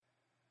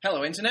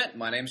Hello Internet,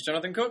 my name's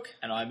Jonathan Cook,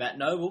 And I'm Matt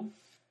Noble.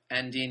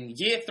 and in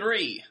year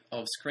 3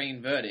 of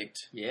Screen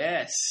Verdict,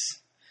 Yes.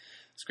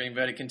 Screen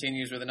Verdict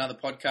continues with another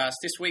podcast.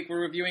 This week we're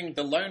reviewing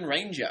The Lone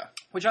Ranger.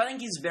 Which I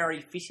think is very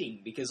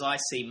fitting because I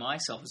see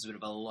myself as a bit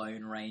of a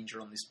lone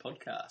ranger on this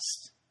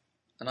podcast.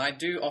 And I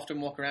do often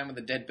walk around with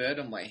a dead bird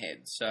on my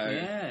head, so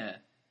Yeah.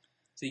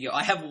 So you go,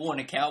 I have worn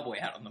a cowboy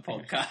hat on the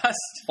podcast.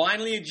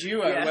 finally a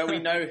duo where we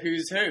know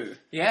who's who.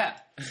 Yeah.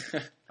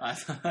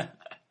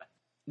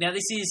 Now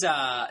this is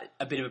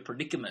a bit of a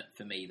predicament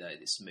for me though,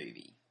 this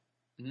movie.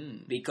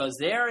 Because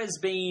there has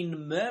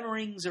been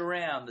murmurings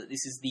around that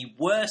this is the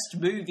worst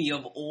movie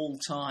of all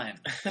time.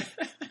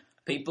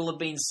 People have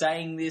been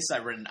saying this. I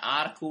read an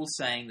article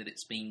saying that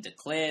it's been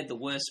declared the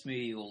worst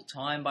movie of all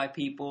time by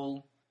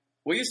people.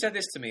 Well, you said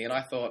this to me and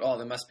I thought, oh,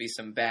 there must be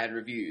some bad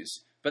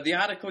reviews. But the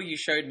article you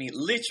showed me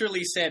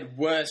literally said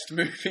worst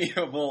movie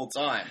of all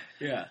time.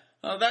 Yeah.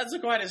 Oh, that's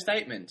quite a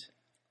statement.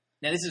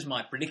 Now this is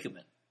my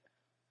predicament.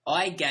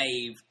 I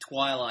gave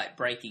Twilight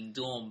Breaking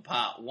Dawn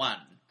Part 1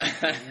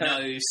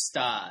 no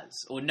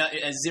stars, or no,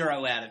 a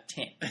 0 out of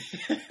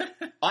 10.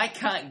 I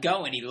can't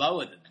go any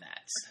lower than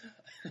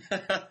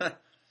that.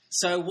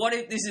 So what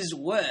if this is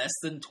worse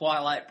than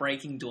Twilight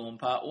Breaking Dawn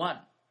Part 1?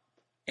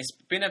 It's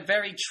been a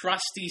very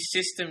trusty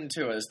system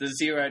to us, the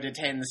 0 to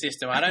 10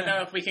 system. I don't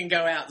know if we can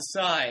go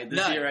outside the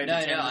 0 to 10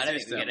 system. No, I don't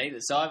think we can either.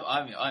 So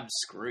I'm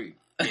screwed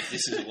if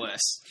this is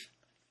worse.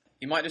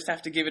 You might just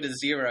have to give it a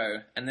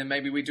 0, and then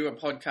maybe we do a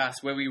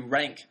podcast where we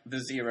rank the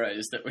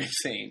zeros that we've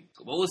seen.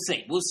 Well, we'll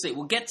see.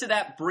 We'll get to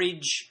that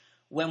bridge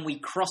when we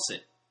cross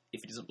it,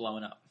 if it isn't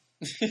blowing up.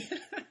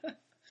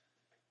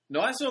 No,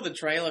 I saw the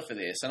trailer for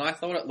this, and I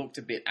thought it looked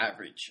a bit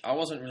average. I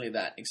wasn't really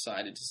that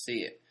excited to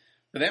see it.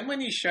 But then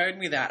when you showed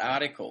me that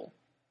article,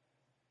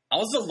 I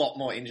was a lot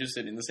more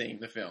interested in seeing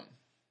the film.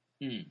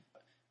 If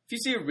you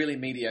see a really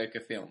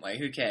mediocre film, like,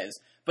 who cares?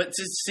 But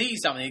to see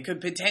something that could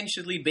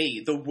potentially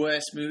be the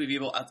worst movie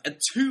of all, a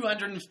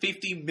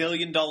 $250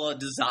 million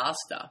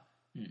disaster,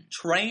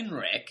 train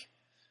wreck,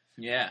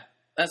 Yeah.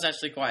 that's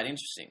actually quite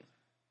interesting.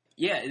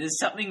 Yeah, there's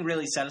something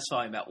really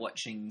satisfying about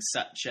watching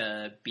such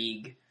a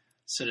big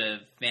sort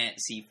of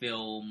fancy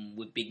film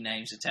with big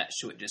names attached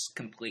to it just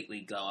completely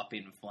go up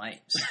in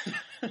flames.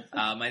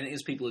 I think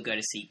there's people who go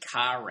to see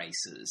car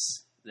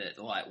races that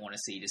like want to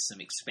see just some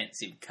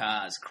expensive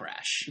cars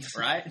crash,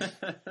 right?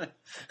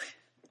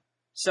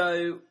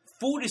 So,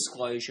 full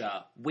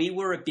disclosure, we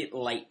were a bit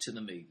late to the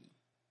movie.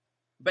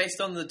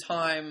 Based on the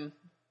time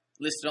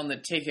listed on the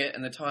ticket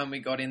and the time we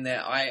got in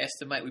there, I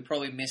estimate we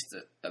probably missed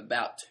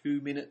about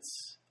 2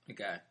 minutes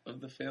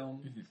of the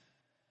film. Mm-hmm.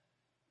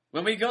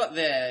 When we got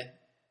there,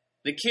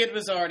 the kid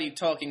was already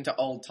talking to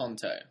old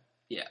Tonto.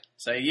 Yeah.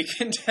 So you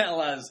can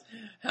tell us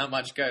how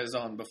much goes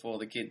on before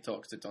the kid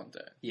talks to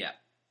Tonto. Yeah.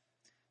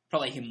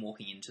 Probably him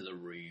walking into the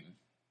room,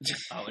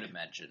 I would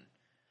imagine.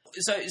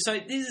 So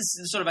this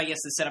is sort of, I guess,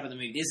 the setup of the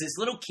movie. There's this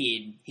little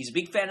kid. He's a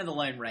big fan of the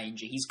Lone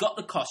Ranger. He's got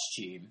the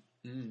costume.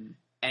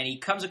 And he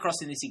comes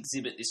across in this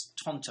exhibit this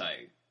Tonto,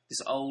 this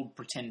old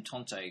pretend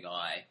Tonto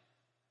guy,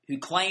 who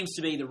claims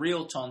to be the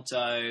real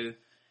Tonto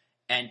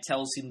and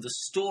tells him the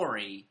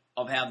story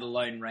of how the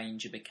Lone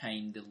Ranger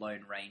became the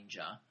Lone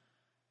Ranger.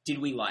 Did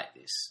we like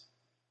this?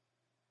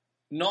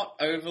 Not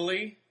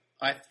overly.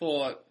 I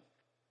thought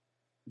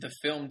the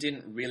film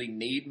didn't really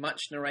need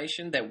much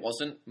narration. There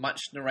wasn't much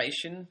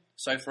narration.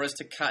 So for us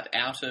to cut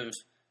out of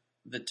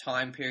the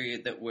time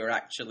period that we're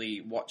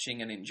actually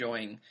watching and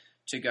enjoying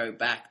to go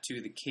back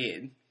to the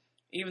kid,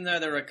 even though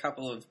there were a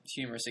couple of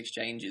humorous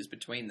exchanges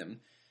between them,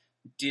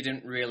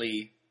 didn't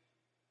really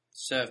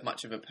serve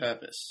much of a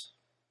purpose.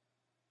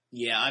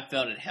 Yeah, I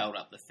felt it held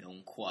up the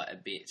film quite a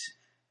bit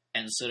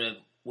and sort of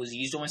was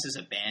used almost as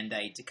a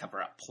band-aid to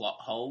cover up plot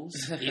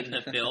holes in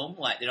the film.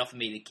 Like, they'd often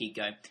be the kid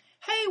go,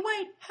 hey,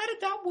 wait, how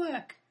did that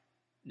work?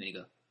 And then you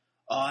go,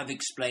 oh, I've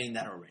explained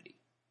that already.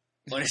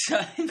 Or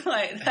something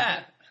like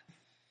that.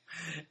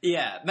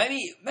 Yeah,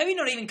 maybe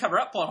not even cover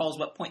up plot holes,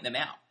 but point them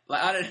out.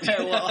 Like, I don't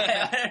know.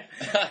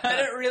 I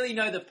don't really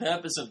know the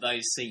purpose of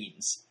those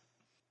scenes.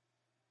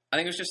 I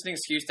think it was just an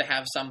excuse to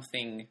have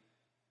something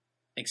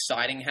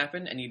exciting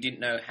happen, and you didn't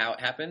know how it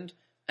happened,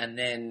 and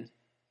then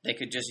they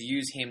could just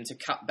use him to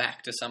cut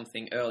back to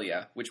something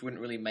earlier, which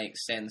wouldn't really make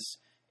sense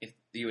if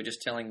you were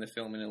just telling the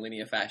film in a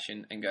linear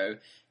fashion and go,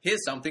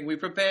 here's something we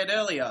prepared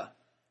earlier,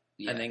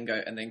 and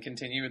then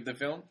continue with the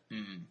film.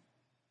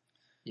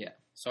 Yeah.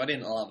 So I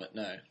didn't love it,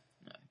 no.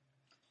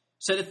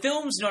 So the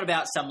film's not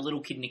about some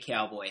little kid in a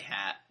cowboy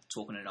hat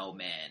talking to an old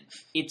man.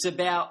 It's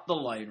about the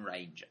Lone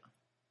Ranger,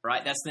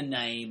 right? That's the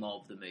name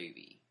of the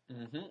movie.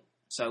 Mm-hmm.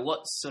 So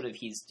what's sort of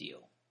his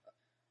deal?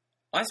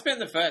 I spent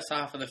the first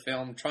half of the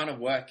film trying to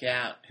work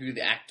out who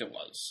the actor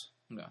was.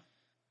 Yeah.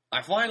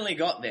 I finally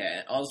got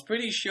there. I was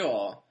pretty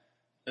sure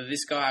that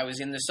this guy was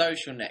in The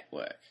Social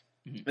Network.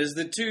 Mm-hmm. There's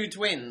the two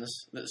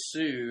twins that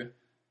sue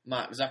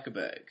Mark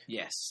Zuckerberg.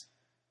 Yes.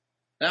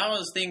 And I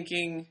was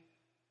thinking,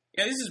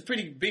 yeah, this is a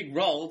pretty big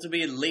role to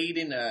be a lead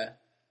in a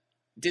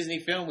Disney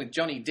film with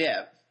Johnny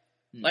Depp.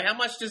 Like, how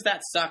much does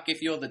that suck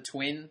if you're the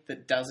twin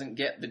that doesn't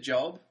get the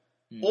job?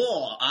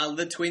 Or are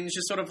the twins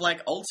just sort of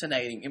like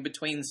alternating in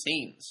between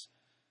scenes?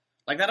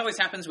 Like that always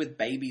happens with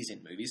babies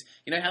in movies.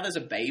 You know how there's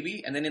a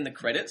baby and then in the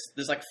credits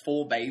there's like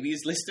 4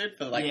 babies listed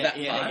for like that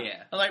part?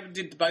 Yeah. Like,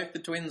 did both the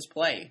twins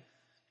play?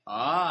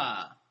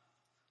 Ah.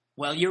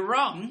 Well, you're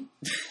wrong.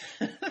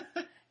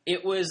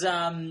 It was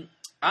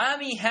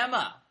Armie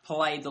Hammer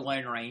played the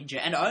Lone Ranger,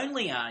 and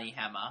only Armie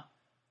Hammer.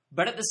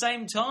 But at the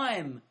same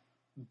time,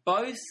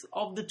 both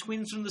of the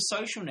twins from The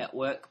Social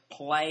Network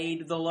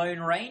played the Lone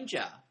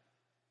Ranger.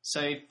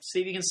 So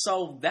see if you can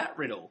solve that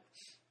riddle.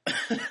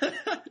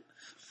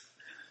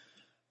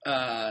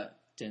 Dun,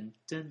 dun,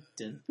 dun,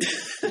 dun,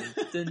 dun,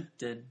 dun,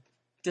 dun,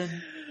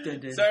 dun,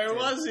 dun, So it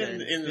was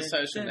in The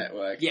Social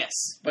Network. Yes.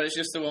 But it's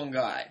just the one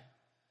guy.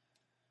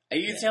 Are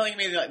you telling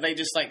me that they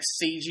just like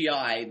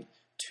CGI'd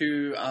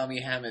 2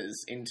 Armie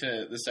Hammers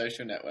into The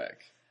Social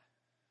Network?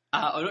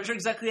 I'm not sure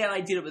exactly how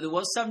they did it, but there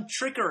was some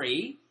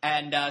trickery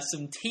and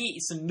some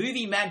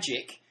movie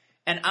magic,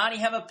 and Armie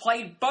Hammer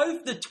played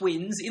both the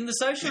twins in The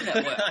Social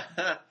Network.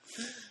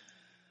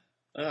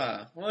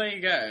 Well, there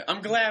you go.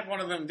 I'm glad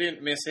one of them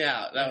didn't miss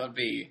out. That would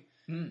be...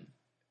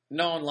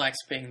 No one likes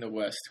being the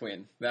worst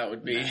twin. That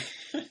would be...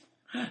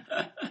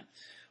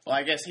 Well,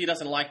 I guess he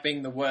doesn't like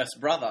being the worst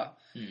brother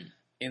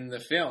in the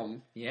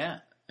film.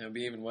 Yeah. It would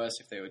be even worse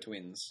if they were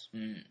twins.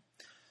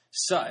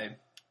 So,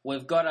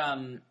 we've got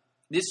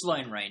this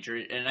Lone Ranger,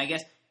 and I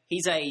guess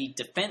he's a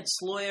defense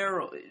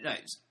lawyer. No,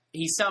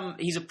 he's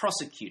a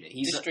prosecutor.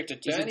 He's District a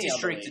attorney,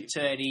 district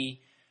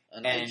attorney.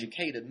 An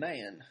educated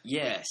man.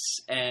 Yes,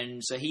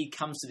 and so he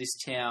comes to this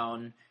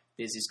town.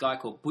 There's this guy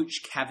called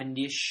Butch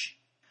Cavendish,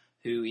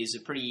 who is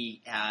a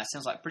pretty,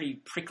 sounds like a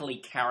pretty prickly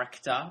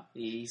character.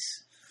 He's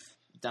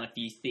done a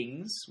few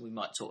things. We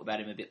might talk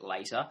about him a bit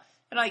later.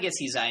 And I guess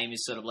his aim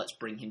is sort of, let's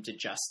bring him to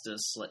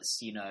justice. Let's,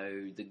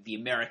 the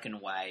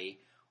American way,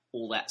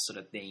 all that sort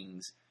of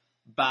things.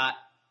 But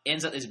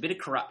ends up there's a bit of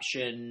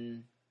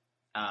corruption.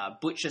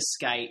 Butch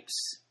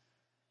escapes.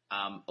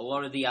 A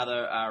lot of the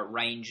other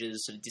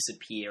rangers sort of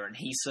disappear, and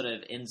he sort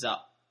of ends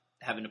up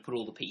having to put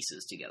all the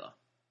pieces together.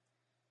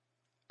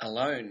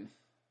 Alone.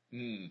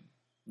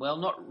 Well,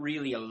 not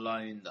really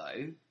alone,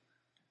 though.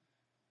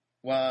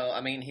 Well,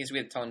 I mean, he's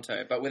with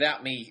Tonto, but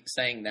without me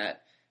saying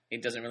that,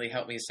 it doesn't really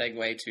help me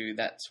segue to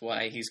that's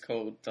why he's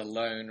called the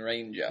Lone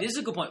Ranger. This is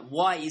a good point.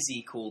 Why is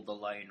he called the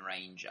Lone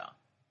Ranger?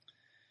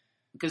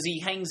 Because he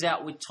hangs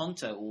out with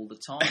Tonto all the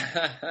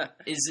time.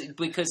 Is it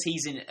because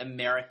he's an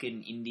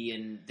American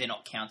Indian, they're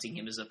not counting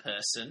him as a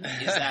person?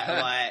 Is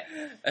that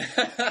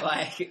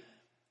like...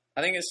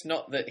 I think it's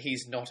not that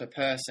he's not a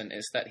person,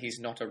 it's that he's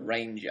not a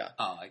ranger.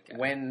 Oh, okay.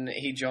 When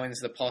he joins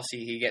the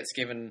posse, he gets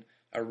given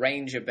a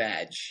ranger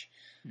badge.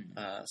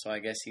 So I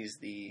guess he's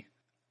the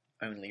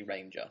only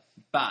ranger.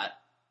 But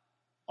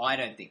I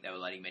don't think they were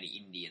letting many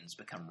Indians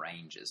become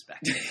rangers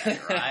back then,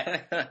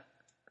 right?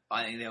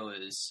 I think there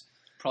was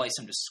probably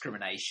some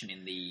discrimination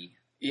in the...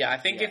 Yeah, I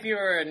think if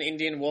you're an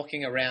Indian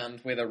walking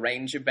around with a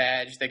ranger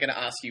badge, they're going to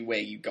ask you where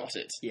you got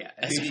it. Yeah.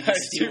 As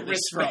opposed to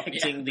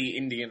respecting the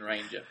Indian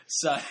ranger.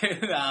 So, you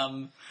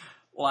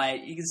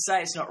can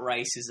say it's not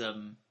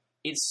racism.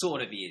 It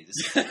sort of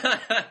is.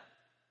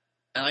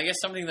 And I guess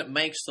something that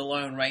makes the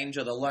Lone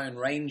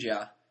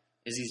Ranger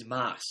is his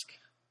mask.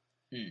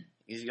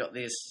 He's got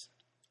this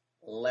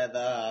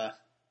leather...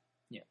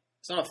 Yeah.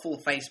 It's not a full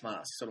face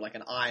mask, it's sort of like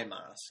an eye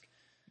mask.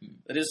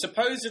 That is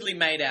supposedly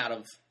made out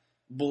of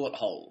bullet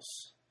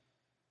holes.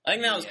 I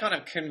think that was kind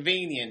of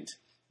convenient.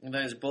 And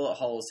those bullet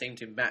holes seem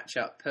to match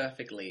up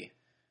perfectly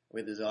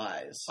with his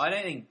eyes. I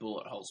don't think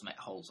bullet holes make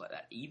holes like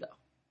that either.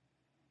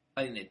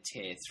 I think they'd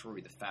tear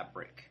through the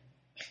fabric.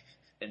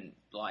 And,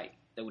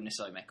 they wouldn't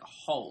necessarily make a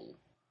hole.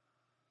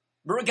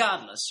 But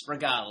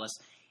regardless,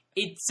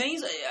 it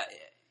seems...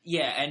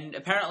 and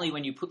apparently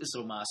when you put this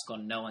little mask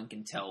on, no one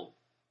can tell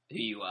who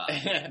you are.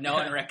 No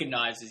one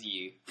recognises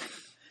you.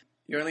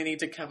 You only need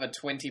to cover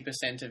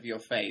 20% of your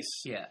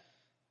face. Yeah.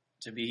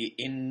 To be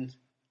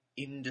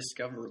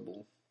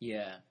indiscoverable.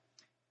 Yeah.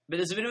 But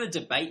there's a bit of a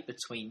debate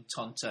between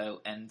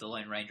Tonto and the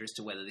Lone Ranger as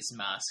to whether this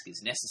mask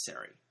is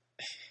necessary.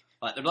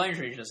 The Lone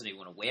Ranger doesn't even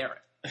want to wear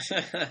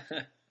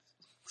it.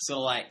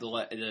 Sort of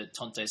the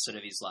Tonto sort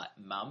of is like,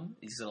 Mum.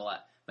 He's sort of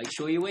like, make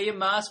sure you wear your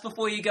mask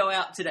before you go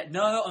out today.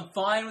 No, I'm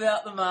fine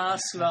without the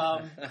mask,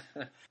 Mum.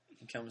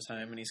 He comes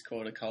home and he's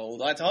caught a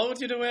cold. I told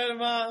you to wear the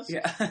mask.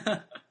 Yeah.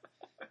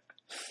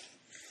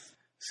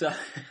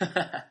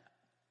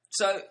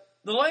 So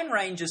the Lone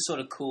Ranger's sort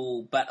of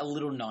cool, but a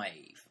little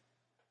naive.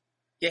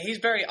 Yeah, he's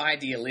very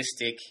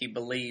idealistic. He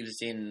believes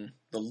in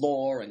the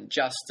law and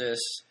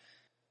justice,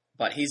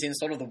 but he's in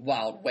sort of the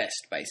Wild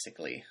West,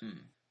 basically,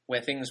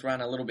 where things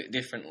run a little bit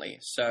differently.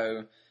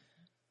 So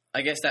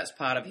I guess that's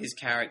part of his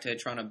character,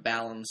 trying to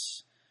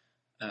balance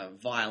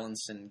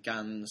violence and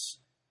guns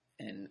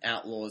and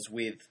outlaws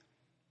with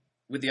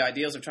the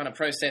ideals of trying to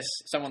process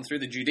someone through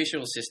the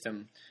judicial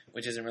system,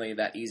 which isn't really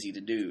that easy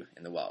to do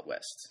in the Wild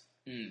West.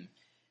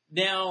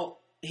 Now,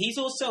 he's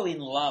also in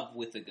love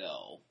with a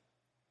girl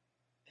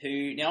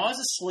who... Now, I was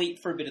asleep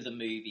for a bit of the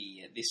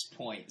movie at this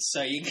point,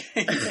 so you're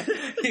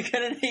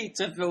going to need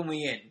to fill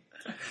me in.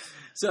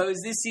 So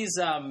is this his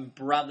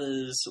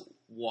brother's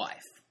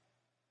wife?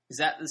 Is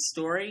that the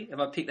story? Have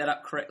I picked that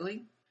up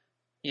correctly?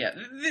 Yeah,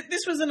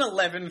 this was an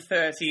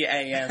 11:30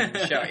 a.m.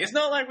 show. It's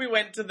not like we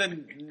went to the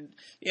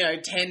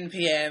 10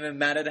 p.m. and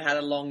Matt had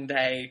a long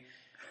day.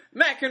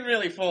 Matt can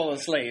really fall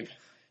asleep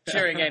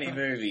during any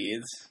movie.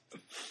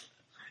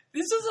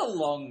 This is a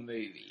long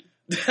movie.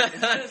 This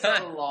is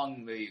a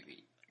long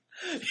movie.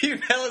 You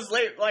fell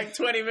asleep like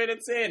 20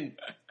 minutes in.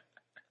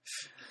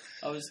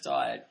 I was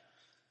tired.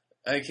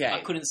 Okay.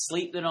 I couldn't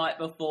sleep the night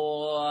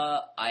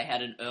before. I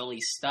had an early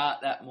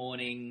start that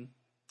morning.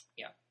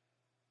 Yeah.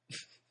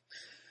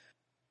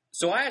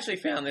 So I actually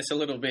found this a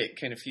little bit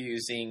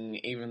confusing,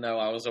 even though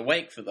I was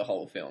awake for the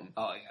whole film.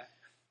 Oh, yeah.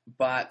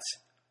 But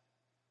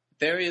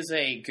there is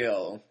a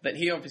girl that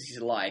he obviously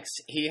likes.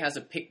 He has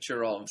a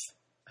picture of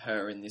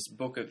her in this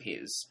book of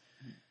his.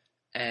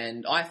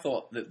 And I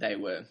thought that they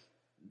were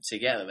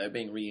together. They were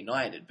being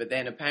reunited. But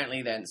then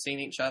apparently they hadn't seen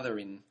each other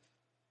in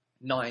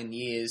 9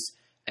 years.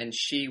 And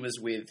she was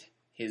with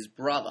his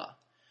brother.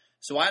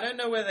 So I don't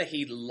know whether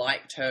he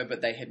liked her,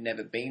 but they had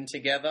never been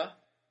together.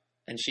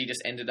 And she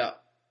just ended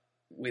up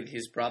with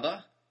his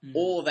brother.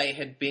 Or they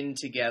had been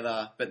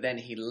together, but then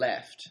he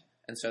left.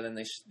 And so then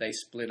they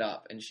split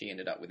up and she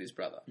ended up with his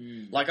brother.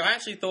 Like, I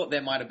actually thought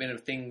there might have been a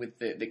thing with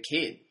the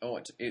kid.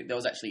 Or that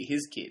was actually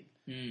his kid.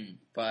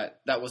 But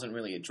that wasn't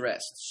really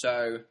addressed.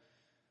 So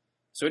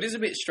it is a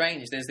bit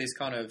strange. There's this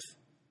kind of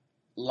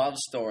love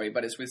story,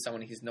 but it's with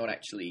someone he's not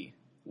actually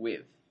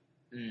with.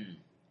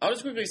 I'll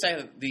just quickly say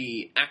that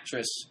the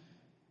actress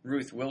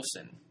Ruth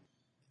Wilson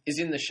is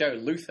in the show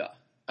Luther.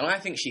 And I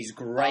think she's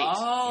great.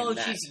 Oh, in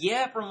that. she's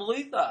from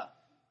Luther.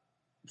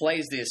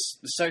 Plays this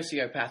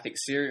sociopathic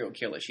serial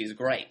killer. She's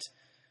great.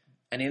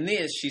 And in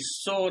this, she's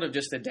sort of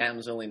just a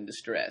damsel in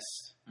distress.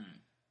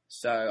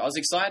 So I was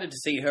excited to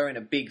see her in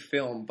a big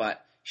film,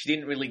 but she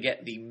didn't really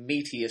get the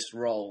meatiest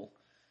role.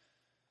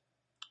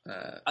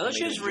 I thought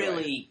she was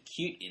really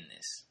cute in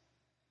this.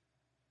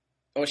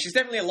 Oh, she's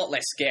definitely a lot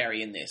less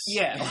scary in this.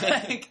 Yeah,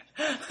 like...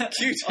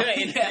 Cuter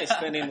in this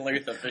than in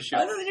Luther, for sure.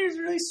 I thought she was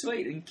really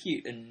sweet and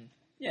cute, and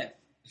yeah.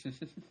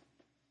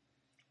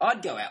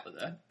 I'd go out with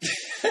her.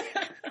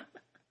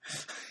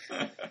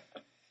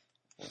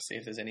 We'll see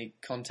if there's any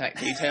contact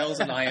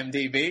details on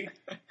IMDb.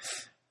 I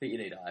think you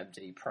need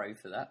IMDb Pro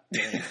for that.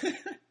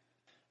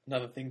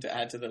 Another thing to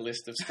add to the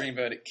list of Screen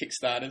Verdict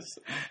Kickstarters.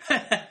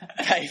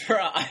 Pay for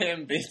our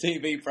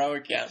IMDb Pro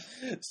account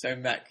so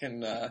Matt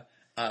can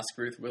ask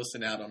Ruth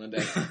Wilson out on a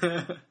date.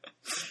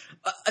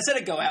 I said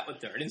I'd go out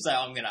with her. I didn't say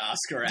I'm going to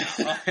ask her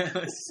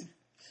out.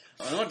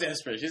 I'm not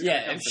desperate. She's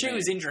if she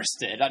was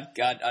interested, I'd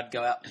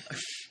go out with her.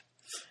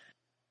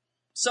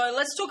 So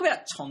let's talk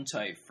about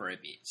Tonto for a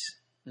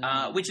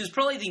bit, which is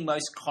probably the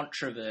most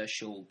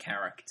controversial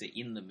character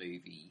in the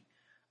movie.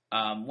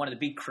 One of the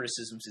big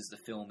criticisms is the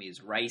film is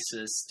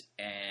racist,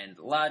 and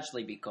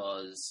largely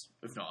because,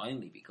 if not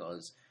only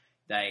because,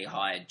 they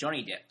hired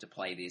Johnny Depp to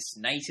play this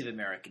Native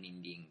American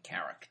Indian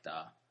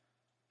character.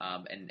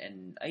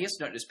 And I guess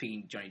not just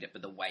picking Johnny Depp,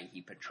 but the way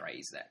he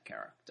portrays that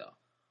character.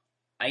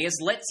 I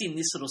guess let's, in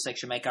this little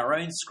section, make our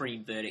own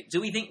screen verdict.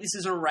 Do we think this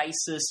is a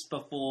racist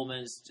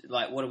performance?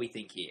 Like, what do we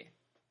think here?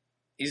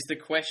 Is the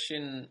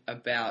question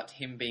about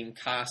him being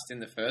cast in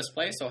the first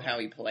place, or how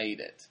he played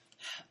it?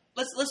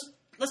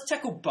 Let's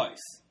tackle both.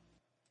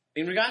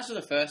 In regards to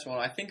the first one,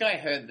 I think I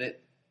heard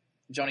that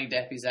Johnny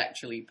Depp is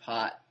actually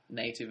part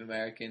Native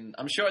American.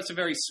 I'm sure it's a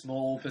very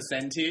small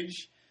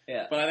percentage,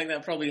 but I think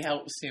that probably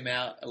helps him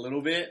out a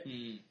little bit.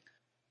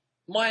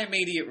 My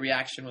immediate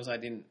reaction was I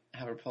didn't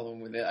have a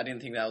problem with it. I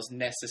didn't think that was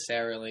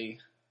necessarily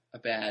a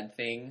bad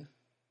thing.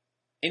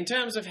 In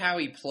terms of how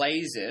he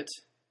plays it,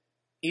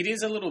 it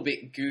is a little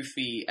bit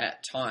goofy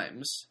at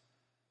times,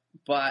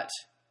 but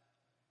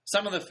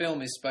some of the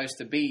film is supposed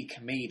to be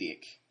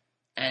comedic,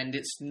 and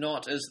it's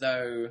not as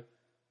though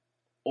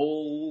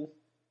all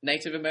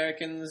Native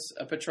Americans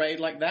are portrayed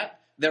like that.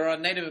 There are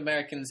Native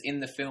Americans in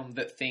the film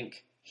that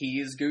think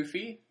he is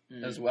goofy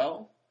as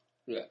well.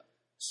 Yeah.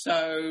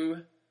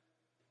 So,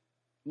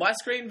 my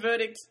screen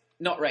verdict,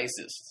 not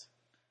racist.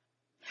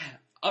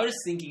 I was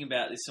thinking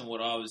about this and what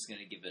I was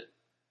going to give it,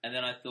 and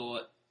then I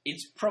thought,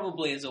 it's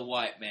probably, as a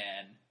white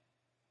man,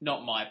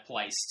 not my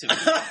place to be.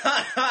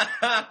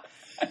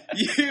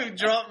 You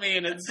dropped me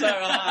in it so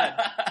hard.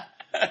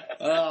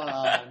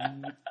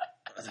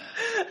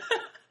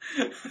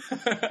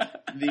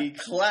 The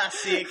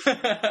classic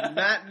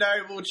Matt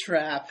Noble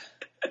trap.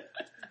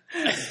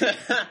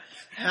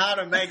 How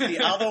to make the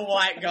other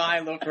white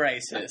guy look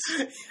racist.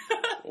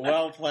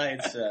 Well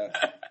played, sir.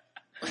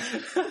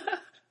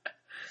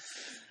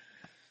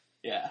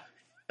 Yeah.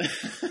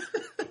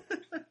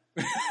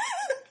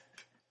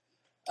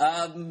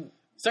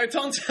 So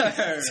Tonto,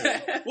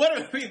 what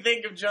do we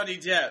think of Johnny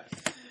Depp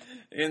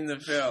in the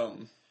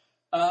film?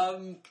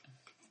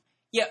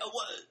 Yeah,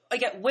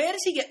 okay, where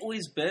does he get all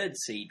his bird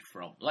seed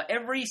from? Like,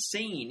 every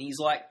scene, he's,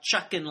 like,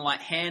 chucking,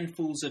 like,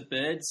 handfuls of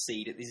bird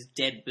seed at this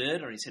dead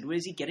bird on his head.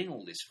 Where's he getting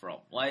all this from?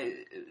 Like,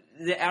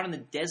 they're out in the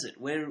desert.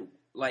 Where,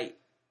 like,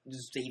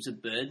 there's heaps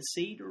of bird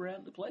seed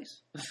around the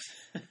place?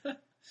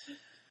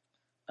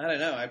 I don't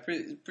know. I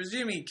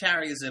presume he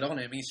carries it on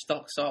him. He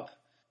stocks up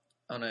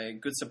on a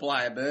good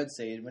supply of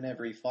birdseed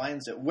whenever he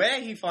finds it.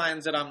 Where he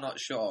finds it, I'm not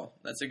sure.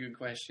 That's a good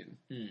question.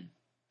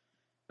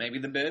 Maybe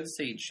the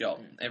birdseed shop.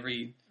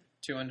 Every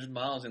 200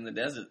 miles in the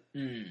desert,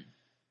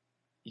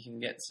 you can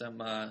get some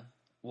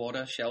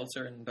water,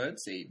 shelter, and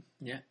birdseed.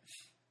 Yeah.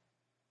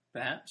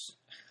 Perhaps.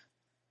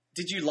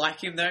 Did you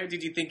like him, though?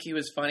 Did you think he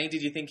was funny?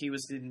 Did you think he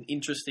was an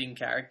interesting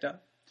character?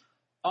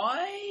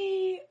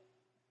 Yeah,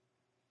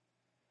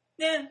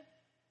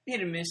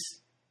 hit and miss.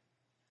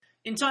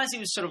 In times he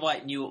was sort of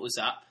like knew it was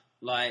up,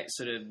 like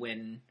sort of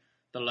when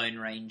the Lone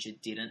Ranger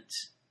didn't.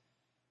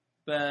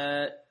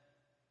 But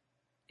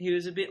he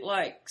was a bit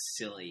like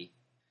silly.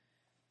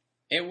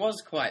 It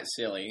was quite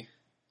silly.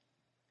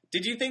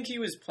 Did you think he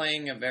was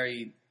playing a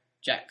very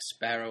Jack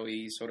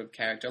Sparrow-y sort of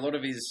character? A lot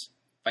of his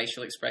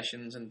facial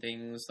expressions and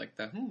things, like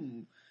the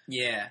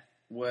yeah,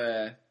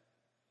 were,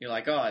 you're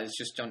like, oh, it's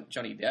just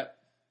Johnny Depp.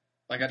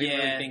 Like, I didn't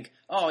really think,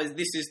 oh,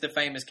 this is the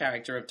famous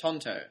character of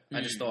Tonto.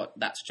 I just thought,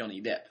 that's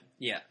Johnny Depp.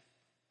 Yeah.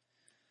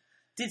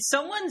 Did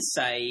someone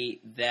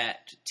say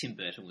that Tim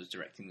Burton was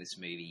directing this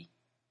movie?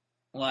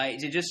 Like,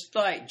 did just,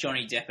 like,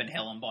 Johnny Depp and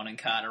Helen Bonham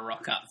Carter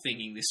rock up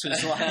thinking this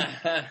was, like...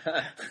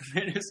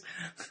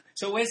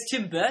 So where's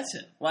Tim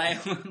Burton? Like...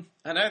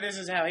 I know this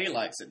is how he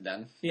likes it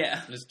done.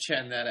 Yeah. Just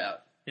churn that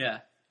out. Yeah.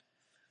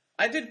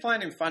 I did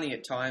find him funny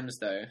at times,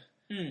 though.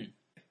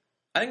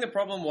 I think the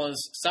problem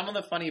was some of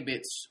the funny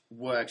bits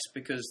worked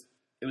because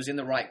it was in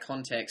the right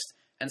context,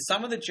 and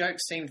some of the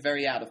jokes seemed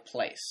very out of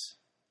place.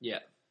 Yeah.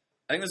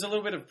 I think there's a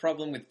little bit of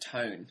problem with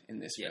tone in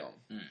this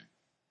film.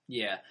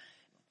 Yeah.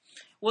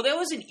 Well, there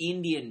was an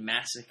Indian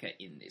massacre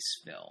in this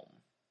film,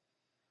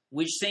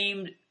 which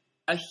seemed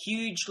a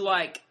huge,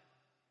 like,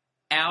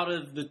 out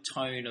of the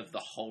tone of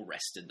the whole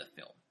rest of the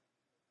film.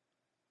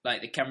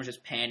 Like, the camera's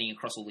just panning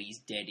across all these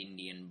dead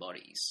Indian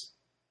bodies.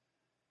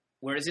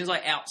 Whereas it seems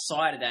like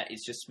outside of that,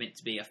 it's just meant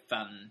to be a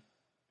fun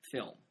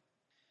film.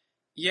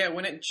 Yeah,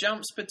 when it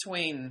jumps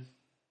between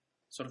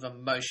sort of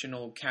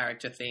emotional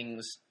character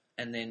things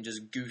and then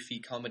just goofy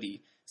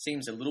comedy,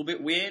 seems a little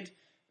bit weird.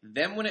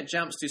 Then when it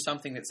jumps to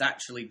something that's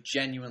actually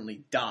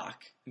genuinely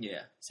dark,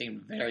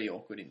 seemed very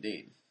awkward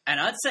indeed. And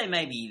I'd say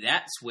maybe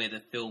that's where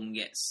the film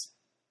gets,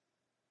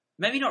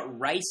 maybe not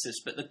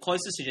racist, but the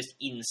closest to just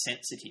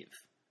insensitive.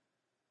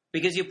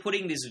 Because you're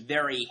putting this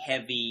very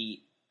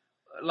heavy...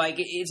 Like,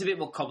 it's a bit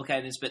more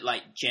complicated than this, but,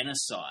 like,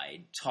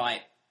 genocide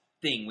type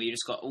thing where you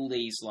just got all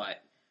these, like,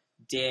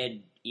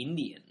 dead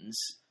Indians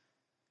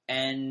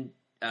and,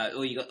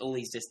 or you got all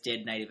these just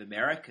dead Native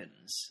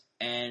Americans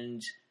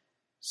and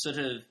sort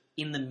of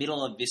in the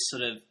middle of this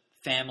sort of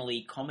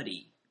family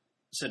comedy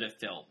sort of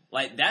film.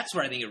 Like, that's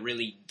where I think it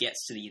really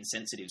gets to the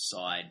insensitive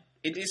side.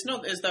 It's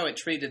not as though it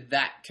treated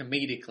that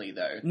comedically,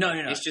 though. No.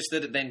 It's just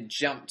that it then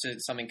jumped to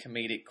something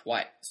comedic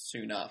quite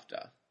soon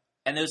after.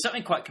 And there was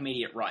something quite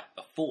comedic right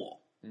before.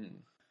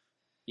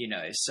 You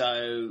know,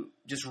 so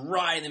just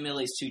right in the middle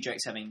of these two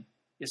jokes having,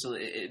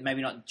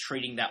 maybe not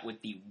treating that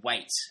with the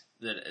weight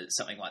that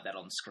something like that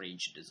on screen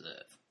should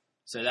deserve.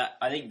 So that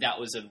I think that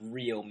was a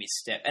real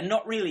misstep and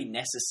not really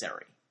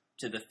necessary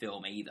to the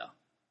film either.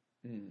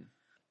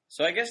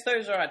 So I guess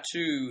those are our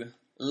two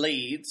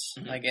leads,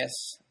 I guess,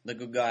 the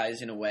good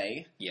guys in a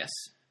way. Yes.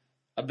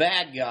 A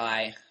bad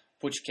guy,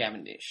 Butch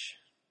Cavendish.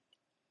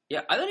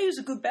 Yeah, I thought he was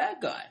a good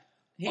bad guy.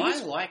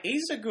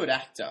 He's a good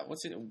actor.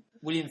 What's it?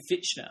 William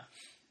Fichtner.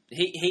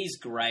 He's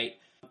great.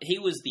 He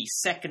was the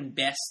second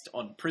best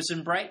on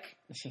Prison Break,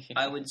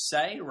 I would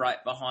say,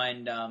 right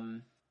behind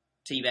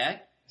T-Bag.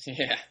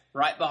 Yeah.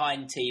 Right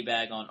behind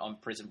T-Bag on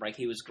Prison Break.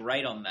 He was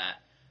great on that.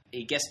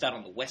 He guest starred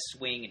on The West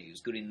Wing, and he was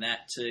good in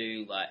that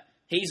too. Like,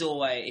 he's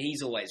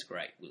always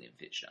great, William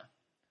Fichtner.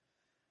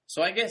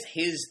 So I guess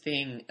his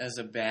thing as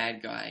a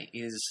bad guy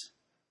is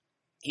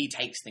he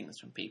takes things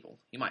from people.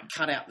 He might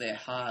cut out their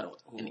heart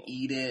and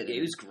eat it. Yeah,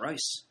 it was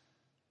gross.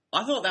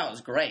 I thought that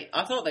was great.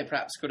 I thought they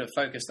perhaps could have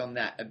focused on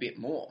that a bit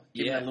more.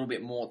 Given a little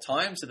bit more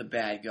time to the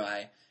bad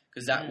guy,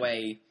 because that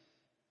way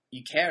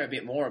you care a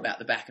bit more about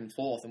the back and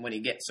forth and when he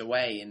gets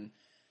away. And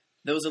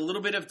there was a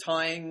little bit of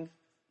tying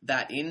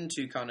that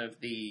into kind of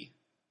the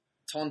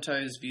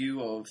Tonto's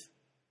view of,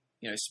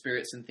 you know,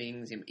 spirits and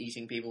things, him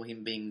eating people,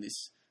 him being the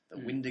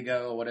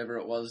Wendigo or whatever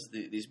it was,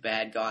 this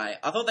bad guy.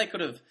 I thought they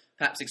could have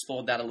perhaps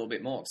explored that a little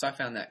bit more, because I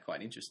found that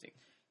quite interesting.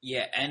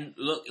 Yeah, and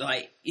look,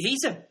 like,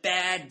 he's a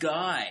bad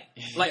guy.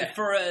 Like,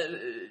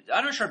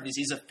 I'm not sure if this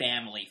is a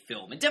family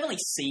film. It definitely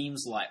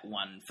seems like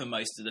one for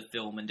most of the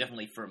film, and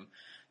definitely from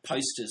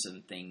posters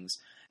and things.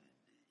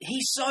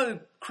 He's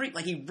so creepy.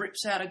 Like, he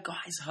rips out a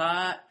guy's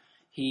heart.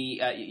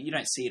 You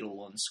don't see it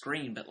all on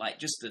screen, but, like,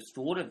 just the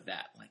thought of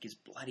that, like, his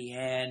bloody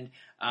hand.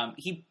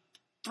 He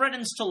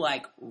threatens to,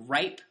 like,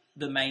 rape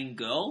the main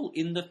girl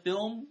in the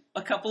film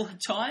a couple of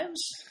times.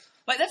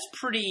 Like, that's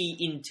pretty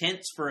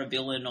intense for a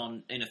villain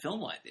in a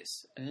film like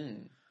this.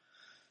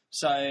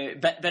 So,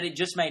 but it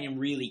just made him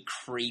really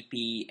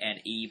creepy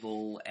and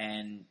evil,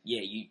 and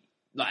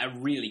like a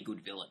really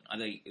good villain. I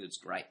think it was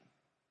great.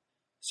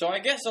 So I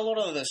guess a lot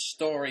of the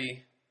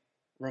story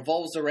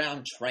revolves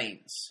around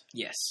trains.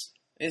 Yes.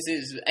 This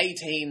is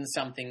 18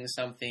 something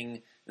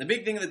something. The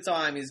big thing at the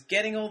time is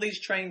getting all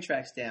these train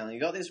tracks down. You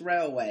got this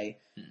railway,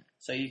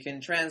 so you can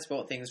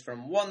transport things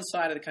from one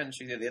side of the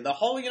country to the other. The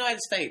whole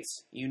United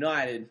States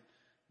united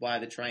by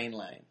the train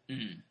line.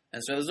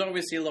 And so there's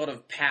obviously a lot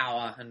of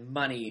power and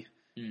money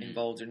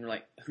involved in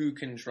like who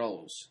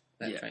controls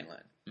that train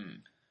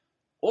line.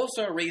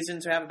 Also a reason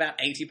to have about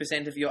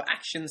 80% of your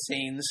action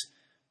scenes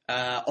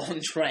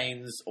on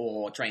trains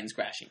or trains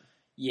crashing.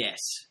 Yes.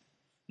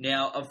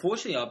 Now,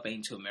 unfortunately, I've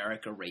been to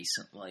America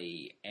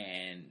recently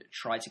and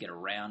tried to get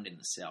around in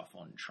the South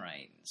on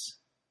trains.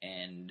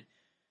 And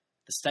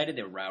the state of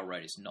their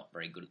railroad is not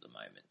very good at the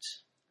moment.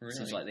 Really?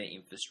 Seems like their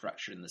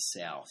infrastructure in the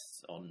South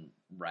on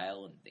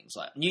rail and things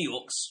like New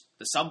York's,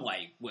 the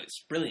subway works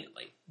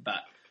brilliantly.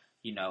 But,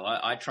 you know,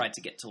 I tried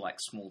to get to like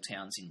small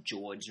towns in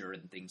Georgia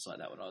and things like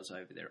that when I was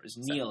over there. It was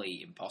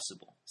nearly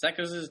impossible. Is that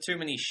because there's too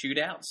many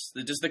shootouts?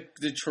 Does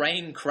the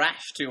train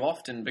crash too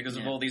often because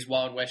of all these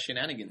Wild West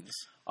shenanigans?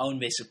 I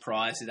wouldn't be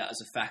surprised if that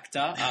was a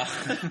factor.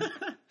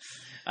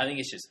 I think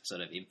it's just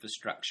sort of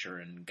infrastructure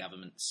and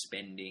government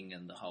spending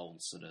and the whole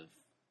sort of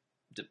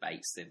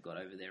debates they've got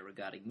over there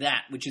regarding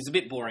that, which is a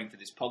bit boring for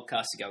this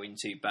podcast to go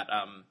into. But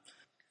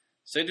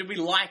so did we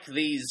like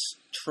these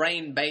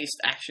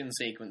train-based action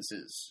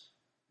sequences?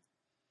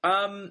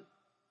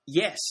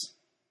 Yes.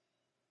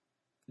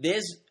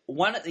 There's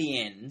one at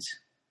the end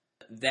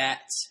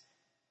that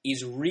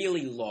is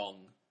really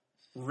long,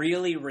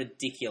 really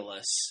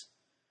ridiculous,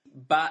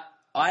 but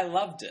I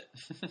loved it.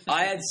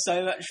 I had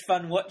so much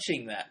fun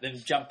watching that. Them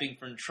jumping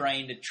from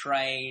train to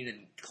train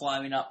and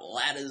climbing up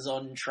ladders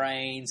on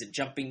trains and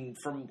jumping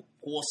from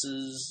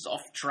horses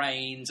off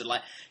trains and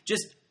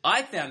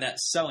I found that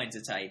so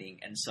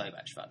entertaining and so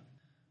much fun.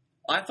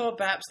 I thought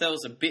perhaps there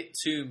was a bit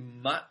too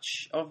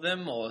much of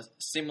them or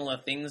similar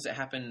things that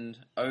happened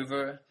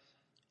over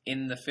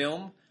in the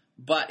film.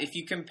 But if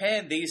you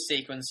compare these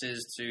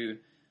sequences to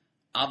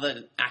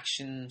other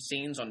action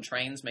scenes on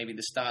trains, maybe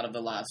the start of the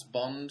last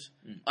Bond,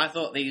 I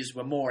thought these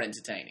were more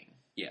entertaining.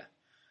 Yeah.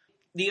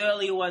 The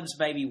earlier ones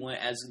maybe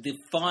weren't as... The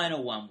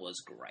final one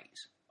was great.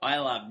 I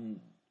loved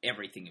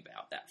everything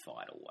about that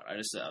final one. I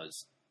just thought it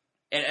was...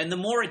 And the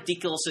more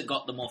ridiculous it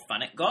got, the more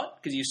fun it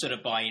got, because you sort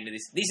of buy into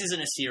this. This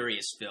isn't a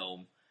serious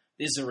film.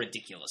 This is a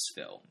ridiculous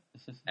film.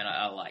 And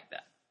I like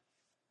that.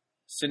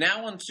 So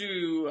now on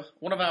to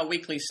one of our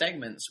weekly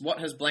segments, What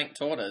Has Blank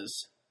Taught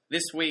Us?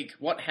 This week,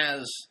 what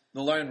has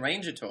the Lone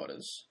Ranger taught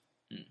us?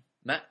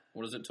 Matt,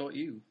 what has it taught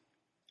you?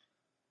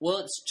 Well,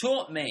 it's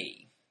taught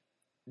me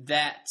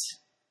that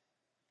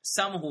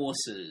some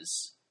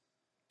horses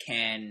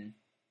can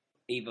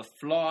either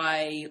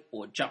fly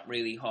or jump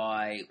really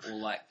high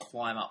or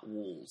climb up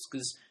walls.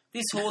 Because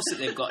this horse that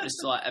they've got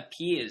just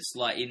appears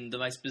in the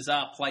most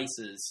bizarre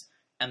places,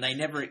 and they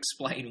never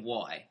explain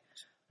why.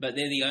 But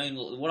they're the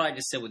only. What I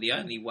just said were the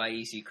only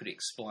ways you could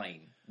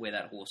explain where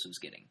that horse was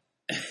getting.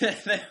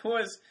 There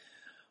was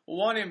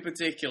one in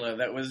particular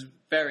that was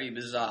very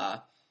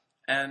bizarre,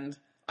 and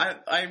I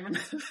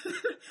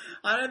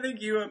I don't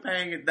think you were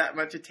paying it that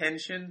much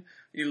attention.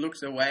 You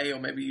looked away, or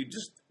maybe you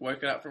just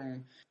woke up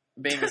from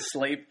being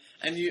asleep,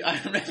 and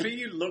I remember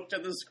you looked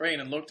at the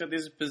screen and looked at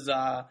this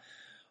bizarre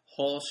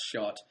horse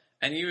shot,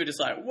 and you were just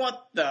like,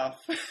 "What the?"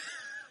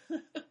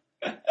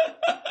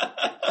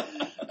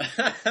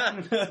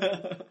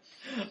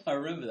 I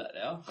remember that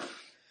now.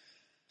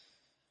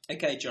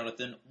 Okay,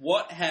 Jonathan,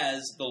 what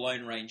has the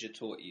Lone Ranger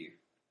taught you?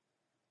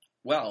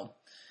 Well,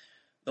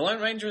 the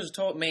Lone Ranger has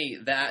taught me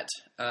that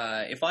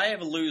if I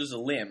ever lose a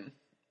limb,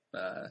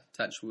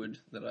 touch wood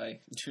that I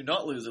do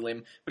not lose a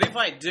limb, but if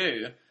I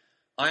do,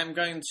 I'm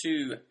going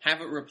to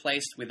have it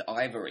replaced with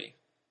ivory.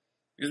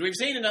 Because we've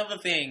seen in other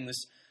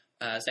things,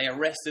 say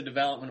Arrested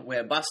Development,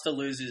 where Buster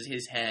loses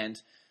his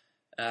hand.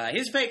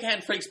 His fake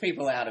hand freaks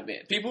people out a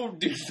bit. People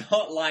do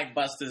not like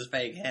Buster's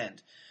fake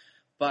hand.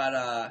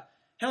 But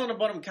Helena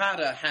Bonham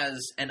Carter has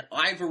an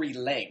ivory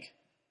leg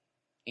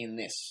in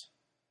this.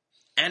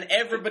 And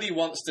everybody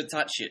wants to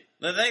touch it.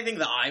 They think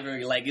the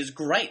ivory leg is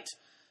great.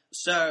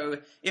 So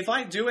if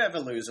I do ever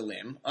lose a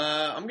limb,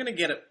 I'm going to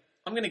get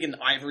an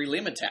ivory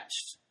limb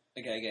attached.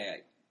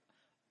 Okay.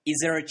 Is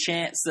there a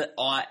chance that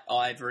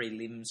ivory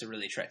limbs are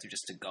really attractive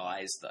just to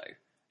guys, though?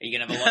 Are you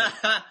going to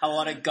have a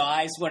lot of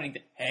guys wanting to,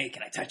 hey,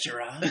 can I touch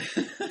your arm?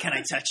 Can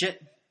I touch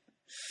it?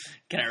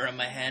 Can I run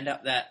my hand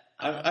up that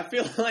arm? I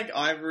feel like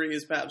ivory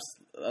is perhaps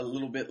a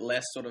little bit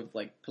less sort of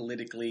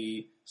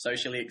politically,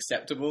 socially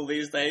acceptable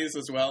these days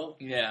as well.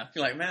 Yeah.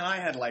 You're like, man, I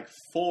had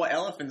 4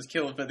 elephants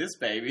killed for this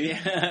baby.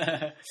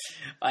 Yeah.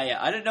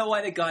 I don't know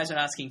why the guys are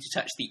asking to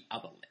touch the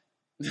other limb.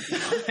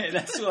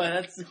 That's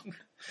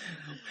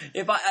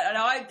if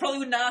I probably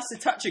wouldn't ask to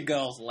touch a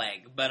girl's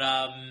leg, but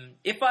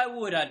if I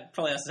would, I'd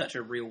probably ask to touch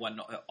a real one,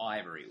 not an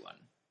ivory one.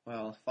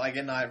 Well, if I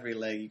get an ivory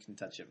leg, you can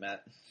touch it,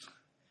 Matt.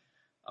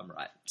 I'm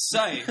right.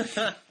 So,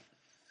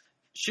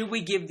 should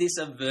we give this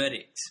a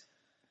verdict?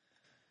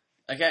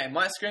 Okay,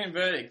 my screen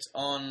verdict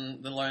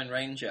on The Lone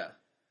Ranger.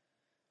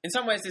 In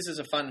some ways, this is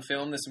a fun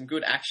film. There's some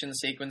good action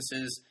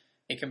sequences.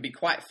 It can be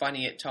quite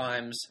funny at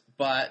times,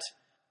 but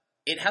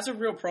it has a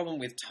real problem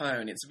with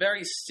tone. It's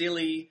very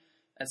silly.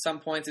 At some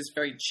points, it's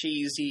very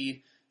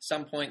cheesy.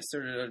 Some points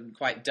are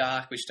quite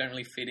dark, which don't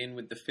really fit in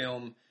with the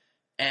film.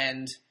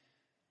 And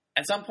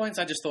at some points,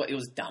 I just thought it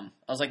was dumb.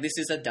 I was like, this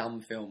is a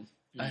dumb film.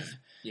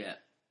 Yeah.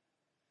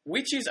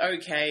 Which is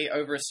okay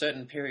over a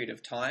certain period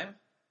of time,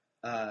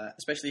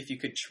 especially if you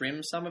could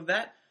trim some of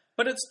that.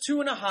 But it's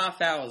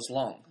 2.5 hours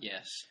long.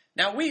 Yes.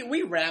 Now,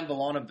 we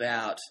ramble on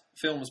about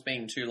films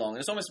being too long.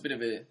 It's almost a bit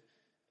of a...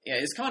 Yeah,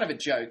 it's kind of a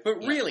joke. But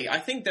really, I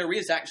think there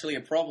is actually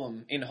a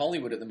problem in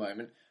Hollywood at the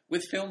moment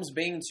with films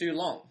being too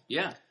long.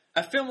 Yeah.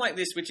 A film like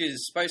this, which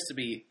is supposed to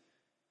be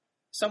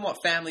somewhat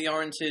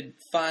family-oriented,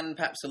 fun,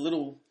 perhaps a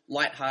little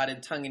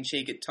lighthearted,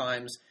 tongue-in-cheek at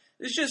times,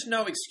 there's just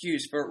no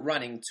excuse for it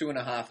running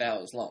 2.5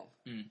 hours long.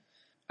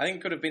 I think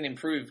it could have been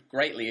improved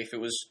greatly if it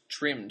was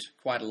trimmed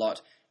quite a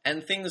lot.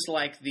 And things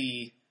like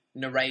the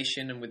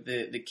narration and with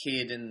the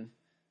kid and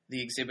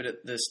the exhibit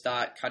at the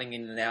start, cutting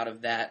in and out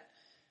of that,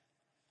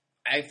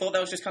 I thought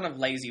that was just kind of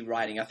lazy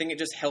writing. I think it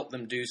just helped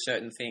them do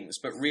certain things,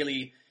 but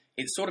really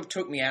it sort of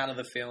took me out of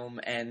the film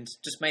and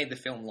just made the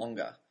film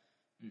longer.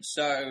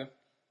 So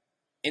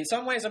in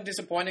some ways I'm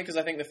disappointed because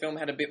I think the film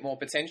had a bit more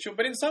potential,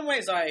 but in some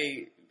ways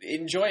I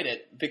enjoyed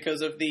it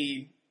because of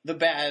the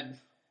bad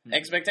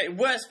expectation.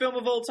 Worst film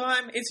of all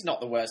time? It's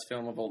not the worst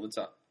film of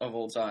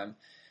all time.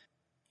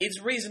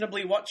 It's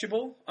reasonably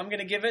watchable. I'm going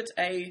to give it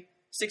a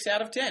 6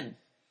 out of 10.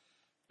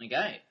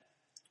 Okay.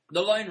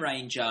 The Lone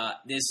Ranger,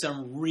 there's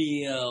some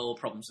real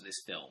problems with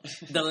this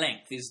film. The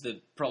length is the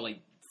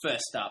probably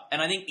first up.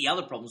 And I think the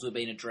other problems would have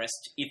been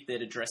addressed if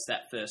they'd addressed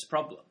that first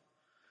problem.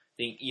 I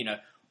think,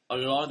 a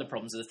lot of the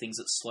problems are the things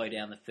that slow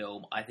down the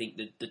film. I think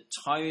that the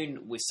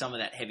tone with some of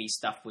that heavy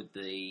stuff with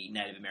the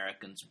Native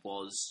Americans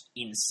was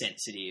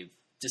insensitive,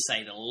 to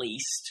say the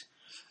least.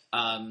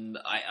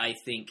 I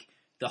think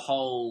the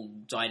whole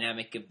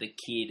dynamic of the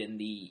kid and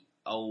the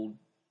old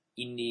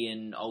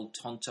Indian, old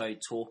Tonto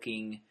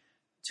talking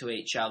to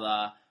each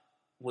other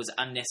was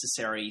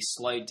unnecessary,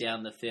 slowed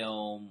down the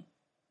film,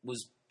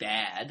 was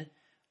bad.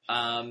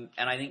 And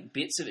I think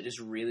bits of it just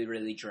really,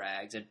 really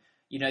dragged. And,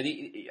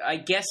 I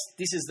guess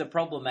this is the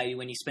problem maybe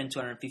when you spend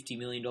 $250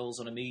 million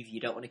on a movie,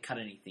 you don't want to cut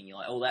anything. You're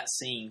like, oh, that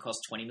scene cost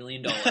 $20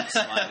 million.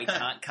 Like, we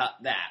can't cut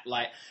that.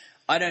 Like,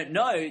 I don't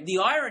know. The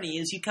irony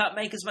is you can't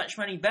make as much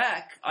money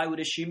back, I would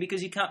assume,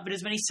 because you can't put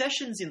as many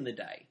sessions in the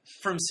day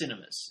from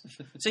cinemas.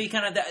 So you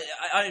can't have that.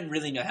 I don't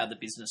really know how the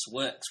business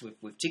works with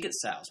ticket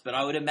sales, but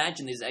I would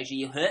imagine this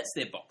actually hurts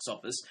their box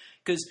office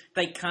because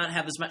they can't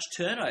have as much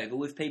turnover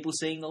with people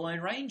seeing The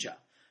Lone Ranger.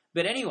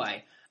 But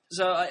anyway,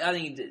 so I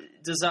think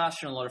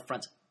disaster on a lot of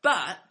fronts.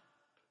 But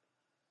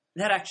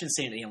that action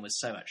scene at the end was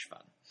so much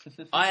fun.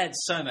 I had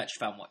so much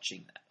fun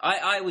watching that.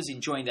 I was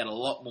enjoying that a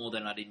lot more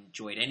than I'd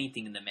enjoyed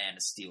anything in The Man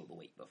of Steel the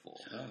week before.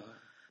 Oh.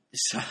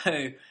 So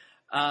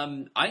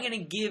I'm going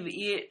to give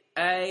it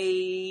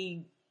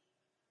a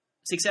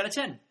 6 out of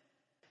 10.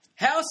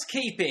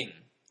 Housekeeping.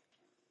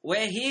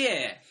 We're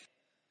here.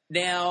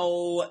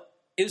 Now,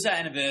 it was our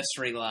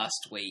anniversary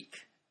last week.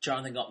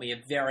 Jonathan got me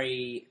a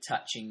very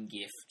touching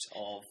gift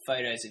of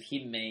photos of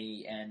him,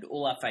 me, and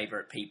all our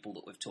favourite people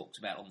that we've talked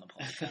about on the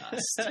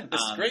podcast. The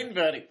Screen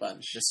Verdict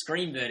Bunch. The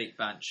Screen Verdict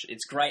Bunch.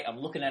 It's great. I'm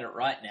looking at it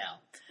right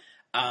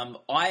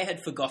now. I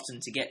had forgotten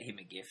to get him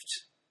a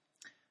gift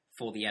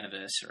for the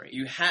anniversary.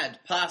 You had.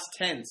 Past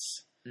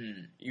tense.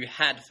 You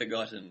had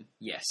forgotten.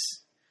 Yes.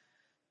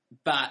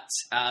 But,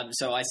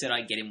 so I said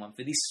I'd get him one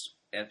for this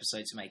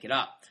episode to make it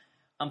up.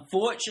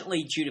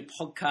 Unfortunately, due to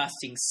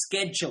podcasting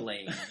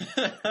scheduling,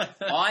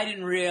 I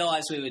didn't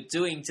realise we were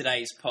doing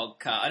today's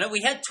podcast. I know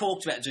we had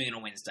talked about doing it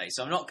on Wednesday,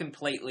 so I'm not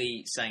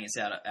completely saying it's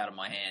out of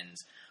my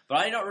hands. But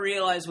I did not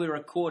realise we were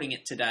recording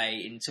it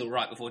today until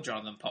right before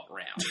Jonathan popped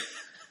round.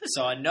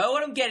 So I know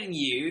what I'm getting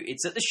you.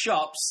 It's at the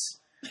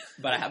shops,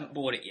 but I haven't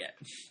bought it yet.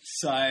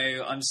 So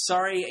I'm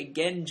sorry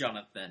again,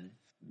 Jonathan.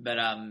 But,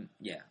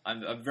 yeah,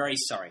 I'm very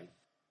sorry.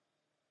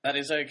 That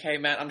is okay,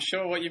 Matt. I'm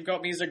sure what you've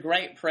got me is a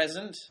great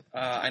present.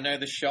 I know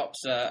the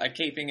shops are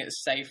keeping it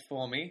safe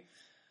for me.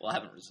 Well, I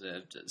haven't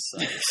reserved it, so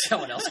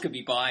someone else could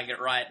be buying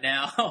it right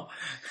now.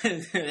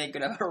 They're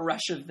going to have a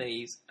rush of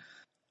these.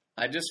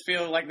 I just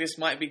feel like this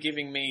might be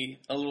giving me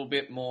a little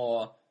bit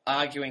more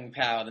arguing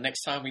power the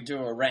next time we do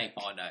a rank.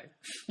 Oh, no.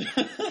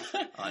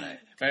 I know.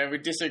 When we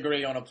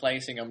disagree on a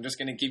placing, I'm just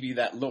going to give you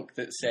that look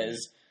that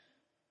says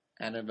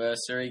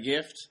anniversary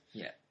gift.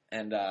 Yeah.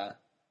 And,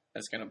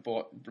 that's going to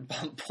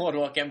bump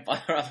Boardwalk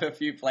Empire up a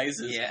few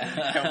places.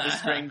 Yeah. From the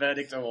Screen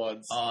Verdict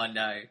Awards. Oh,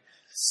 no.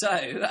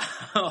 So,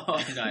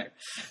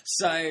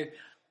 So,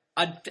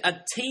 I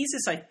teased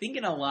this, I think,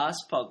 in our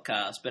last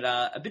podcast, but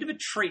a bit of a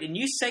treat, a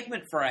new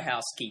segment for our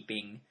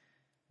housekeeping.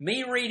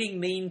 Me reading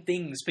mean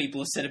things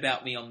people have said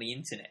about me on the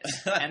internet.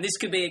 And this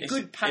could be a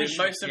good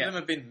punishment. Most of them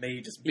have been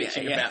me just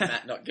bitching about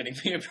Matt not getting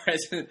me a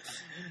present.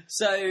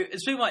 So,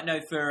 as people might know,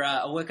 for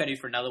a work I do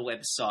for another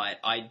website,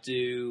 I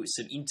do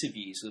some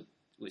interviews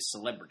with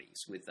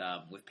celebrities, with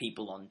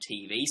people on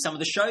TV, some of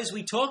the shows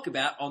we talk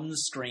about on the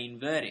Screen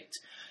Verdict.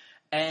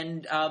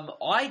 And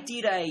I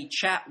did a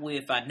chat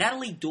with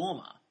Natalie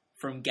Dormer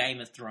from Game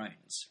of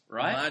Thrones,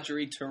 right?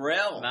 Marjorie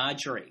Terrell.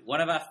 Marjorie,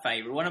 one of our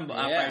favourite. One of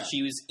our Yeah. favourite.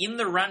 She was in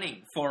the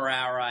running for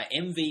our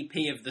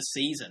MVP of the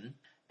season,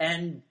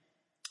 and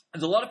it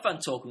was a lot of fun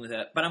talking with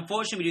her. But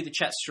unfortunately, we do the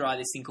chat try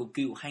this thing called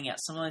Google Hangout.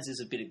 Sometimes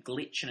there's a bit of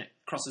glitch, and it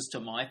crosses to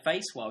my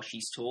face while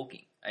she's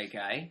talking.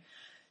 Okay,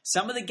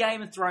 some of the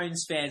Game of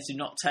Thrones fans do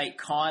not take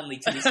kindly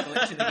to this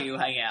glitch in the Google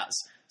Hangouts.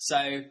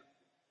 So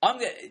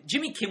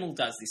Jimmy Kimmel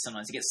does this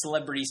sometimes. He gets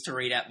celebrities to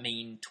read out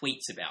mean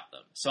tweets about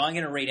them. So I'm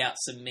going to read out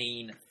some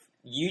mean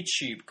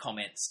YouTube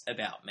comments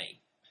about me.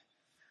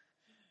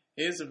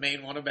 Here's a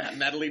mean one about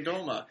Natalie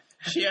Dormer.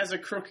 She has a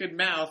crooked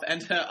mouth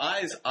and her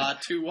eyes are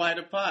too wide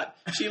apart.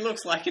 She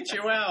looks like a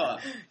chihuahua.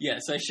 Yeah,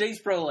 so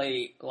she's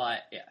probably like,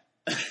 yeah.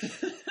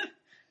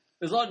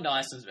 There's a lot of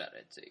nice ones about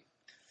her too.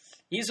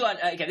 Here's one.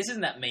 Okay, this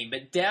isn't that mean,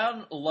 but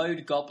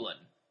Download Goblin.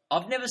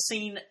 I've never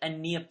seen a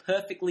near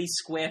perfectly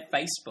square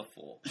face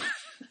before.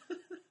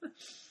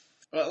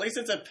 Well, at least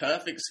it's a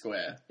perfect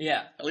square.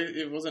 Yeah. At least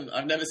it wasn't.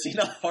 I've never seen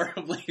a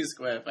horribly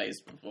square face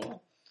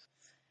before.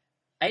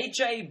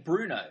 AJ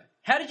Bruno.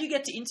 How did you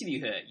get to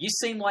interview her? You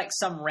seem like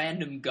some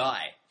random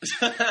guy.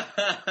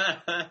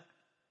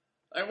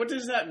 What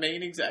does that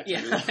mean exactly?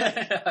 Yeah,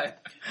 I know.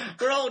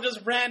 We're all just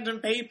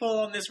random people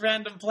on this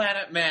random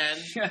planet, man.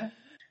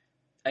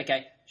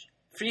 Okay.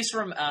 Here's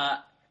from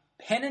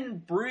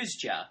Penn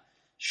Bruiser.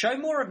 Show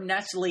more of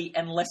Natalie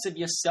and less of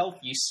yourself,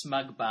 you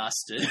smug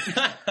bastard.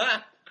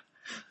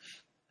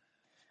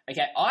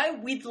 Okay, I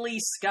Widley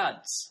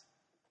Scuds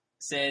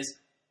says,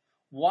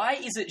 why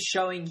is it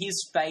showing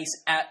his face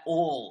at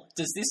all?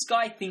 Does this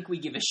guy think we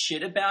give a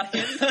shit about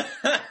him?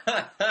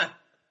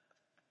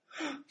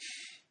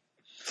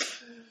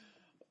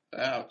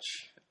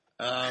 Ouch.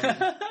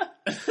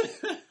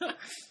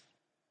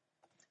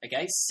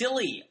 Okay,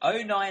 Silly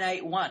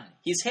 0981.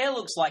 His hair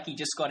looks like he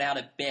just got out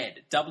of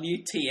bed.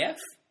 WTF?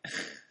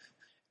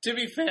 To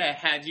be fair,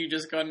 had you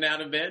just gotten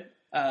out of bed?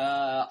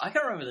 I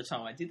can't remember the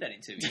time I did that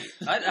interview.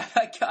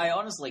 I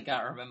honestly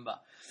can't remember.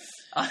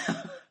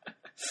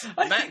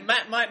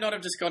 Matt might not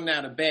have just gotten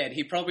out of bed.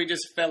 He probably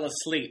just fell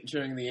asleep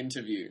during the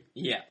interview.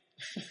 Yeah.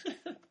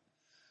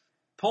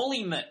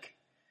 Paulie Mick.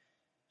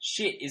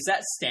 Shit, is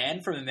that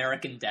Stan from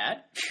American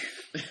Dad?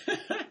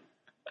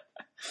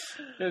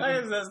 I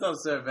guess that's not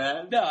so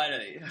bad. No, I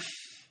don't.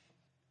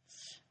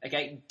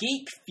 Okay,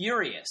 Geek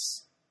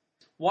Furious.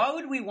 Why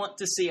would we want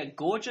to see a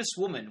gorgeous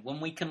woman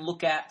when we can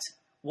look at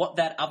what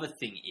that other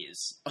thing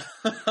is?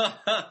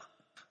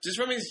 Just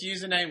from his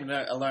username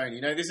alone,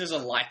 you know, this is a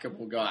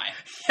likable guy.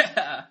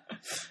 Yeah.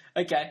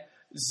 Okay.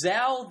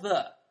 Zhao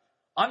the.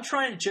 I'm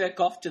trying to jerk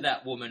off to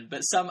that woman,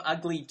 but some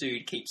ugly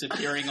dude keeps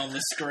appearing on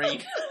the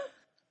screen.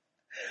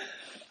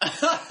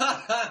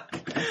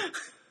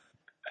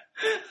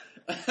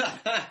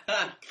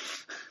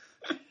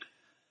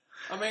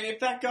 I mean, if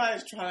that guy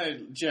is trying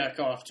to jerk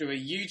off to a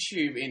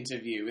YouTube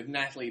interview with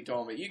Natalie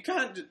Dormer, you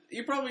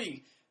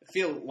probably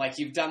feel like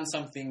you've done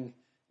something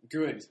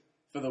good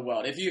for the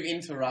world if you've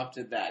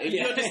interrupted that. If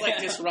you're just like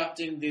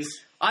disrupting this,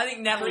 I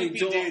think Natalie creepy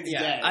Dormer. dude's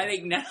Yeah, day. I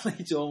think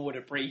Natalie Dormer would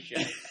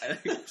appreciate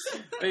it.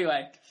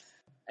 Anyway,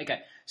 okay.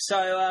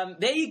 So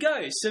there you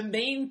go. Some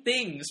mean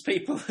things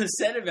people have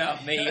said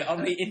about me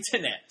on the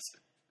internet.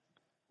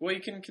 well, you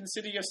can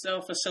consider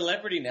yourself a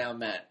celebrity now,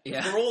 Matt,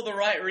 Yeah. for all the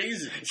right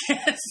reasons.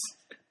 Yes.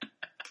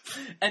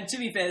 And to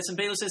be fair, some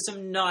people said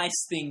some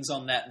nice things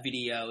on that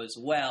video as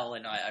well,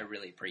 and I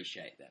really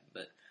appreciate them.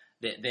 But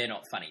they're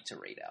not funny to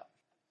read out.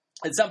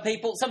 And some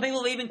people have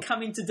even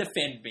come in to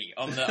defend me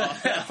on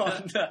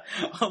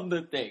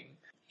the thing.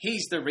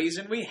 He's the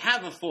reason we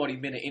have a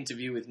 40-minute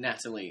interview with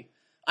Natalie.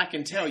 I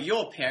can tell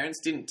your parents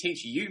didn't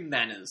teach you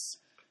manners.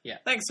 Yeah.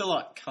 Thanks a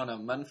lot, Connor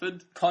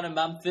Munford. Connor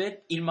Mumford,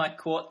 in my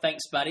court.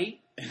 Thanks, buddy.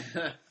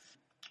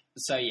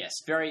 So, yes,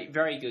 very,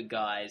 very good,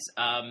 guys.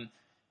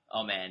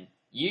 Oh, man.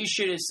 You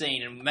should have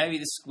seen, and maybe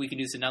we can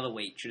do this another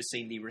week, should have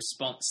seen the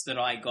response that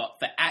I got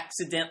for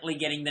accidentally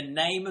getting the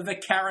name of a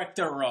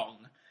character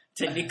wrong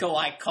to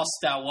Nikolai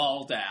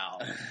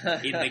Coster-Waldau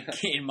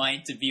in my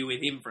interview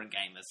with him from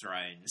Game of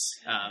Thrones.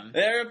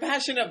 They're a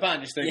passionate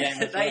bunch, the Yeah,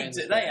 Game of Thrones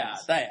they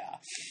fans. are.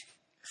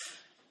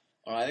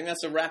 All right, I think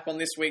that's a wrap on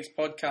this week's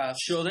podcast.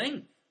 Sure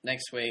thing.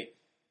 Next week.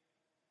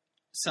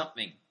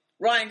 Something.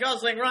 Ryan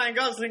Gosling, Ryan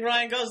Gosling,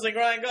 Ryan Gosling,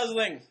 Ryan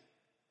Gosling.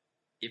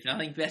 If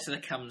nothing better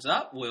comes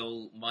up,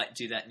 might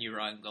do that new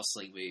Ryan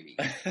Gosling movie.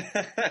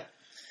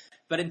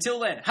 But until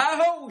then,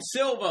 ha-ho,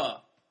 Silver!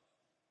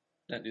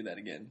 Don't do that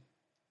again.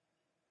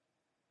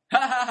 Ha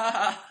ha ha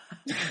ha!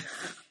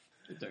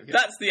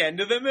 That's the end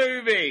of the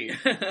movie.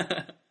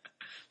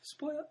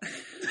 Spoiler.